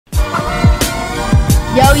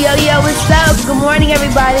Yo, yo, yo, what's up? Good morning,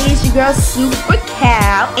 everybody. It's your girl, Super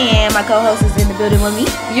Cal, and my co-host is in the building with me.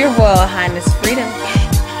 Your Royal Highness Freedom.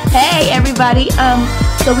 Hey, everybody.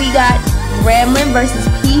 So we got Gremlin versus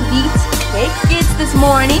PB tickets this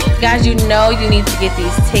morning. Guys, you know you need to get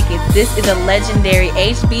these tickets. This is a legendary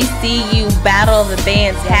HBCU Battle of the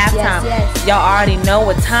Bands halftime. Yes. Y'all already know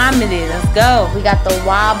what time it is. Let's go. We got the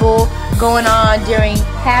wobble going on during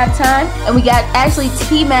halftime, and we got actually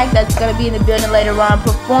T-Mac that's going to be in the building later on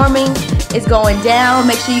performing. It's going down.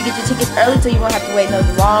 Make sure you get your tickets early so you won't have to wait in those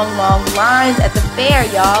long lines at the fair,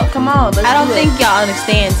 y'all. Come on, let's I don't do think y'all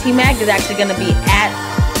understand. T-Mac is actually going to be at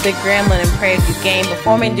the Gremlin and Prairie View game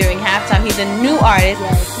performing during halftime. He's a new artist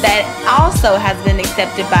that also has been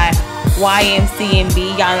accepted by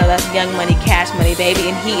YMCMB. Y'all know that's Young Money, Cash Money, baby,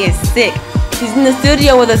 and he is sick. He's in the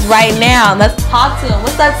studio with us right now. Let's talk to him.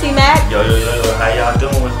 What's up, T-Mac? Yo, how y'all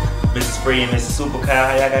doing? Mrs. Free and Mrs. Super Kyle,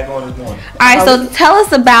 how y'all got going this morning? Alright, so tell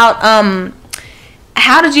us about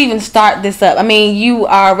how did you even start this up? I mean, you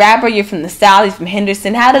are a rapper, you're from the South, you're from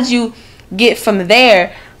Henderson. How did you get from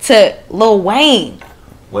there to Lil Wayne?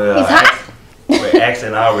 Well, actually,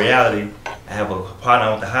 in our reality, I have a partner I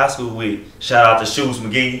went to high school with. Shout out to Shoes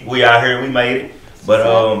McGee. We out here, we made it.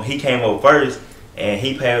 But he came up first, and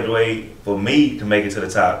he paved the way for me to make it to the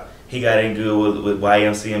top. He got in good with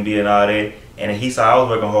YMCMB and all that, and he saw I was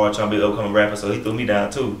working hard trying to be an upcoming rapper, so he threw me down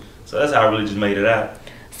too. So that's how I really just made it out.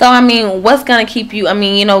 So, I mean, what's going to keep you? I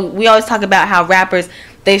mean, you know, we always talk about how rappers,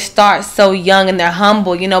 they start so young and they're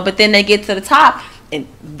humble, you know, but then they get to the top and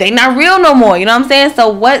they not real no more, you know what I'm saying? So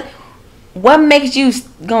what makes you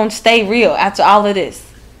gonna stay real after all of this?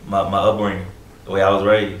 My upbringing, the way I was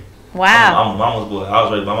raised. Wow. I'm a mama's boy. I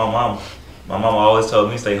was raised by my mama. My mama always told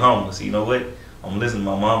me to stay humble. So you know what? I'm listening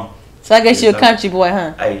to my mama. So I guess you're a country boy,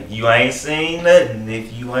 huh? Hey, you ain't seen nothing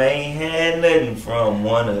if you ain't had nothing from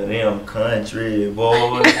one of them country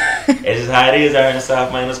boys. It's just how it is out here in the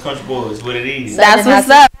South, man. Those country boys, what it is. That's what's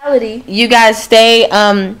up. You guys stay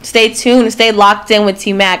tuned and stay locked in with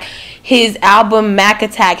T-Mac. His album Mac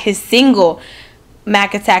Attack, his single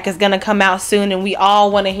Mac Attack is gonna come out soon, and we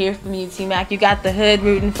all want to hear from you, T-Mac. You got the hood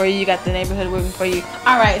rooting for you, you got the neighborhood rooting for you.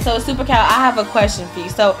 All right, so Super Cal, I have a question for you.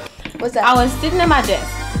 So, what's up? I was sitting at my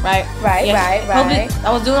desk, right? Right.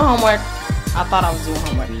 I was doing homework. I thought I was doing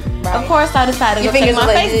homework. Right. Of course, I decided to go check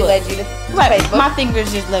my Facebook. Facebook. My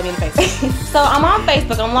fingers just let me in Facebook. So I'm on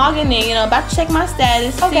Facebook. I'm logging in. You know, about to check my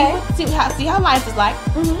status. Okay. See how life is like.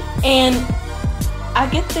 And I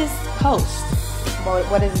get this post.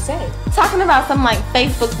 What does it say? Talking about something like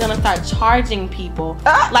Facebook's gonna start charging people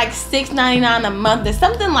like $6.99 a month or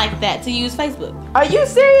something like that to use Facebook. Are you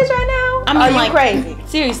serious right now? I mean, are you crazy?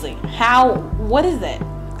 Seriously, how? What is that?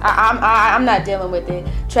 I'm not dealing with it.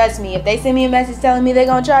 Trust me, if they send me a message telling me they're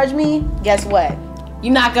gonna charge me, guess what?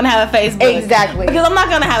 You're not gonna have a Facebook. Exactly. Because I'm not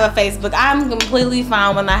gonna have a Facebook. I'm completely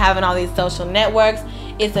fine with not having all these social networks.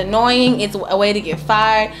 It's annoying. It's a way to get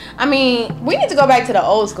fired. I mean, we need to go back to the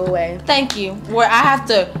old school way. Thank you. Where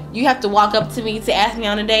you have to walk up to me to ask me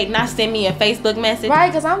on a date, not send me a Facebook message. Right,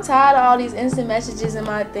 because I'm tired of all these instant messages in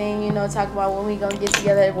my thing, you know, talk about when we gonna get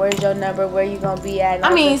together, where's your number, where you gonna be at.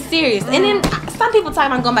 I mean, serious. And then some people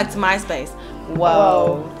talking about going back to MySpace.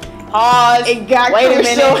 Whoa. Pause. Wait a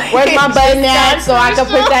minute. Where's my button at so I can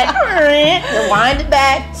put that? Rewind it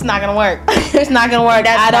back. It's not gonna work. It's not gonna work.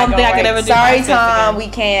 I don't think I could ever do. Sorry, Tom. We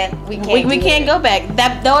can't go back.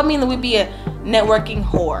 That would mean that we'd be a networking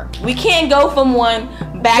whore. We can't go from one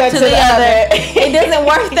back to the other. It doesn't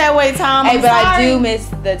work that way, Tom. Hey, but I do miss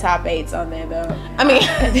the top 8s on there, though. I mean,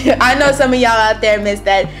 I know some of y'all out there miss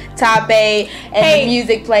that top 8 and the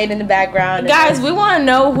music played in the background. Guys, we want to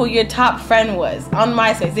know who your top friend was on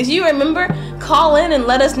MySpace. If you remember, call in and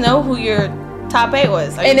let us know who your top 8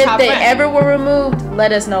 was. And if they ever were removed,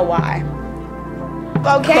 let us know why.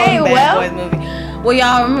 Okay, Well,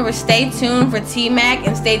 y'all remember, stay tuned for T-Mac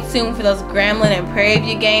and stay tuned for those Gremlin and Prairie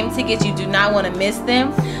View game tickets. You do not want to miss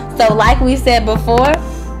them. So, like we said before,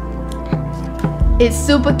 it's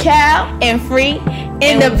Super Cal and Free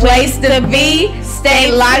in the place to be.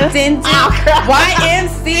 Stay locked into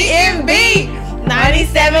YMCMB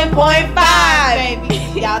 97.5. Baby,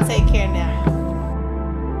 y'all take care now.